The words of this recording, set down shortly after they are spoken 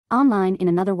Online in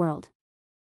Another World.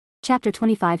 Chapter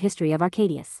 25 History of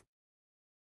Arcadius.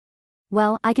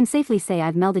 Well, I can safely say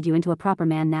I've melded you into a proper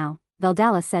man now,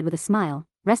 Veldala said with a smile,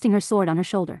 resting her sword on her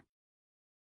shoulder.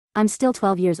 I'm still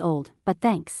 12 years old, but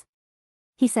thanks,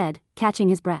 he said, catching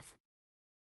his breath.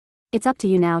 It's up to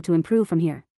you now to improve from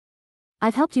here.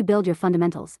 I've helped you build your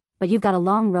fundamentals, but you've got a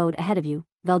long road ahead of you.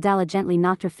 Veldala gently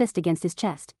knocked her fist against his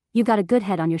chest. You've got a good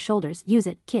head on your shoulders, use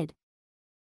it, kid.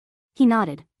 He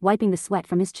nodded, wiping the sweat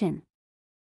from his chin.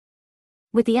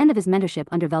 With the end of his mentorship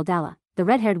under Veldala, the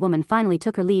red-haired woman finally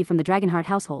took her leave from the Dragonheart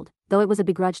household, though it was a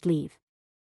begrudged leave.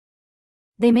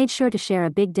 They made sure to share a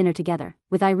big dinner together,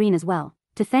 with Irene as well,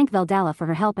 to thank Veldala for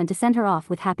her help and to send her off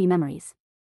with happy memories.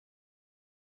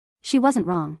 She wasn't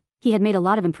wrong, he had made a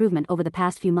lot of improvement over the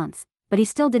past few months, but he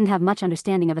still didn't have much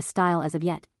understanding of a style as of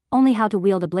yet, only how to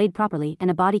wield a blade properly and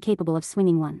a body capable of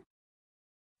swinging one.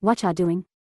 Whatcha doing?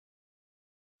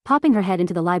 Popping her head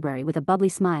into the library with a bubbly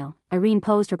smile, Irene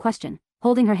posed her question,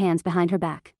 holding her hands behind her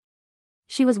back.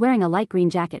 She was wearing a light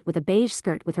green jacket with a beige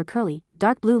skirt with her curly,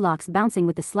 dark blue locks bouncing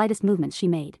with the slightest movements she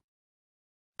made.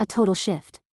 A total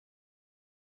shift.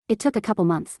 It took a couple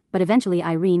months, but eventually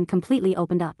Irene completely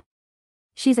opened up.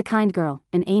 She's a kind girl,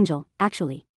 an angel,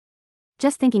 actually.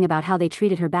 Just thinking about how they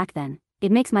treated her back then,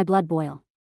 it makes my blood boil.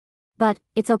 But,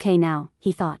 it's okay now,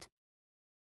 he thought.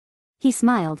 He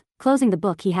smiled, closing the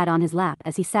book he had on his lap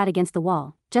as he sat against the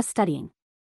wall, just studying.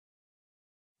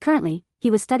 Currently,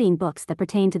 he was studying books that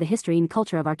pertained to the history and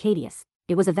culture of Arcadius.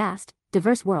 It was a vast,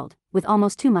 diverse world, with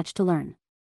almost too much to learn.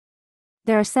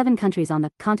 There are 7 countries on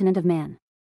the continent of man.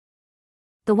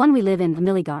 The one we live in,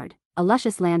 Miligard, a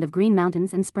luscious land of green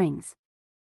mountains and springs.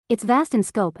 It's vast in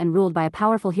scope and ruled by a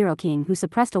powerful hero king who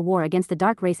suppressed a war against the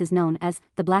dark races known as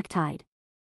the Black Tide.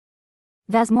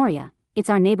 Vasmoria, it's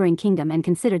our neighboring kingdom and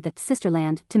considered the sister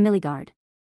land to Miligard.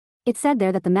 It's said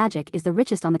there that the magic is the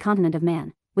richest on the continent of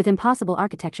man, with impossible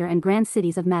architecture and grand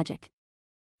cities of magic.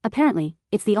 Apparently,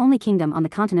 it's the only kingdom on the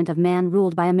continent of man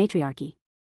ruled by a matriarchy.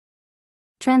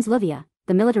 Transluvia,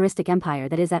 the militaristic empire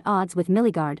that is at odds with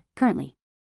Miligard, currently.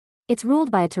 It's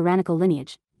ruled by a tyrannical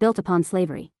lineage, built upon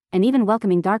slavery, and even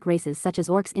welcoming dark races such as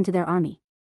orcs into their army.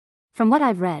 From what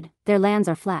I've read, their lands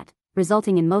are flat,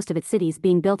 resulting in most of its cities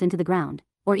being built into the ground,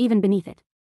 or even beneath it.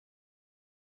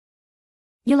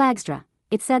 Eulagstra,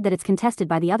 it's said that it's contested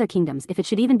by the other kingdoms if it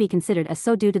should even be considered as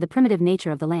so due to the primitive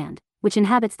nature of the land, which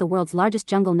inhabits the world's largest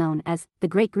jungle known as the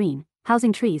Great Green,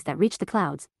 housing trees that reach the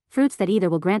clouds, fruits that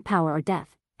either will grant power or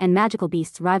death, and magical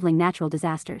beasts rivaling natural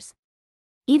disasters.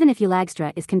 Even if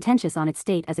Eulagstra is contentious on its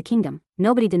state as a kingdom,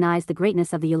 nobody denies the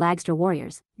greatness of the Eulagstra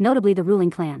warriors, notably the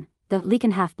ruling clan, the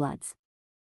Leakan Half-Bloods.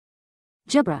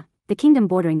 Jubra, the kingdom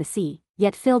bordering the sea,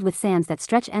 yet filled with sands that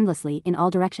stretch endlessly in all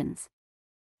directions.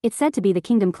 It's said to be the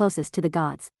kingdom closest to the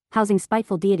gods, housing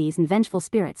spiteful deities and vengeful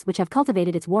spirits which have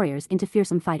cultivated its warriors into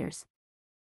fearsome fighters.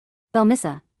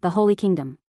 Belmissa, the Holy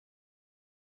Kingdom.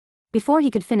 Before he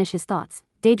could finish his thoughts,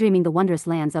 daydreaming the wondrous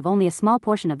lands of only a small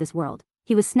portion of this world,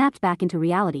 he was snapped back into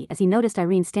reality as he noticed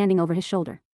Irene standing over his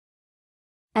shoulder.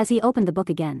 As he opened the book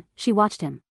again, she watched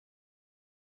him.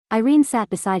 Irene sat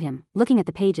beside him, looking at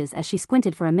the pages as she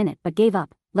squinted for a minute but gave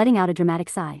up, letting out a dramatic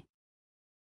sigh.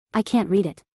 I can't read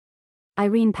it.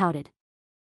 Irene pouted.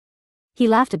 He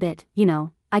laughed a bit. You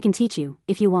know, I can teach you,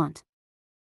 if you want.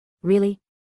 Really?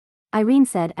 Irene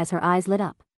said as her eyes lit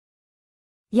up.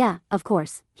 Yeah, of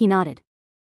course, he nodded.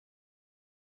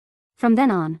 From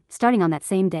then on, starting on that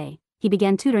same day, he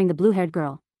began tutoring the blue-haired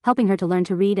girl, helping her to learn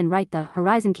to read and write the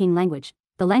Horizon King language,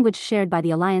 the language shared by the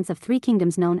alliance of 3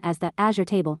 kingdoms known as the Azure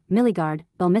Table, Miligard,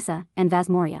 Belmissa, and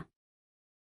Vasmoria.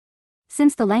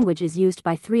 Since the language is used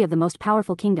by 3 of the most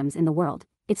powerful kingdoms in the world,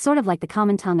 it's sort of like the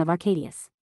common tongue of Arcadius.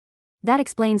 That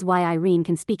explains why Irene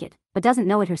can speak it, but doesn't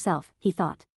know it herself, he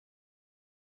thought.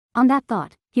 On that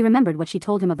thought, he remembered what she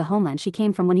told him of the homeland she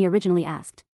came from when he originally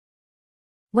asked.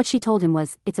 What she told him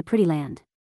was, it's a pretty land.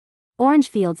 Orange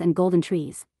fields and golden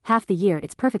trees, half the year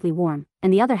it's perfectly warm,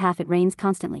 and the other half it rains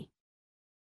constantly.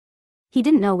 He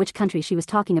didn't know which country she was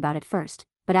talking about at first,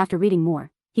 but after reading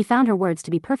more, he found her words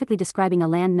to be perfectly describing a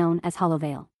land known as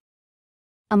Hollowvale.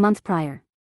 A month prior.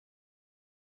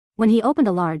 When he opened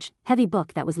a large, heavy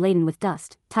book that was laden with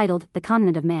dust, titled The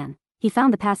Continent of Man, he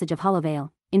found the passage of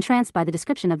Hollowvale, entranced by the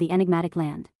description of the enigmatic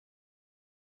land.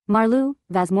 Marlu,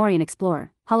 Vasmorian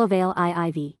explorer, Hollowvale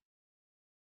IIV.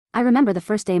 I remember the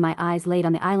first day my eyes laid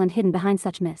on the island hidden behind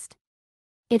such mist.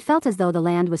 It felt as though the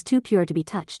land was too pure to be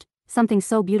touched, something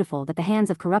so beautiful that the hands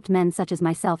of corrupt men such as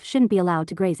myself shouldn't be allowed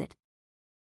to graze it.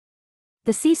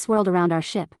 The sea swirled around our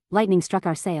ship, lightning struck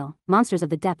our sail, monsters of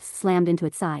the depths slammed into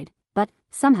its side, but,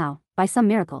 somehow, by some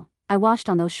miracle, I washed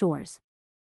on those shores.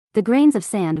 The grains of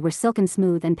sand were silken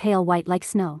smooth and pale white like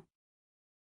snow.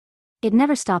 It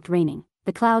never stopped raining.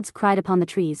 The clouds cried upon the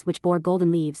trees which bore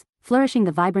golden leaves, flourishing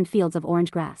the vibrant fields of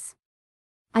orange grass.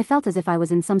 I felt as if I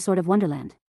was in some sort of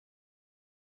wonderland.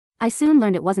 I soon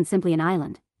learned it wasn't simply an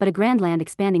island, but a grand land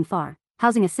expanding far,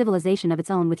 housing a civilization of its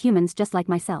own with humans just like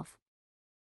myself.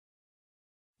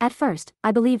 At first,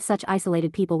 I believed such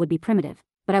isolated people would be primitive,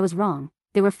 but I was wrong.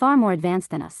 They were far more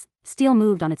advanced than us. Steel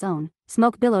moved on its own,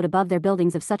 smoke billowed above their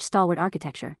buildings of such stalwart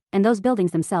architecture, and those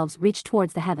buildings themselves reached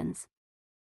towards the heavens.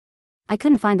 I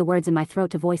couldn't find the words in my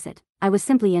throat to voice it. I was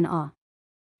simply in awe.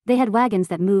 They had wagons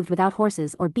that moved without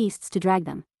horses or beasts to drag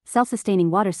them,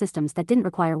 self-sustaining water systems that didn't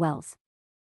require wells.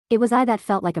 It was I that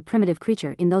felt like a primitive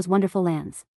creature in those wonderful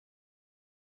lands.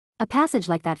 A passage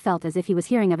like that felt as if he was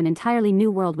hearing of an entirely new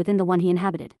world within the one he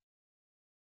inhabited.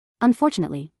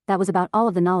 Unfortunately, that was about all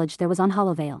of the knowledge there was on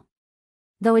Hollowvale.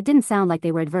 Though it didn't sound like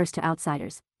they were adverse to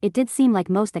outsiders, it did seem like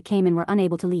most that came in were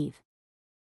unable to leave.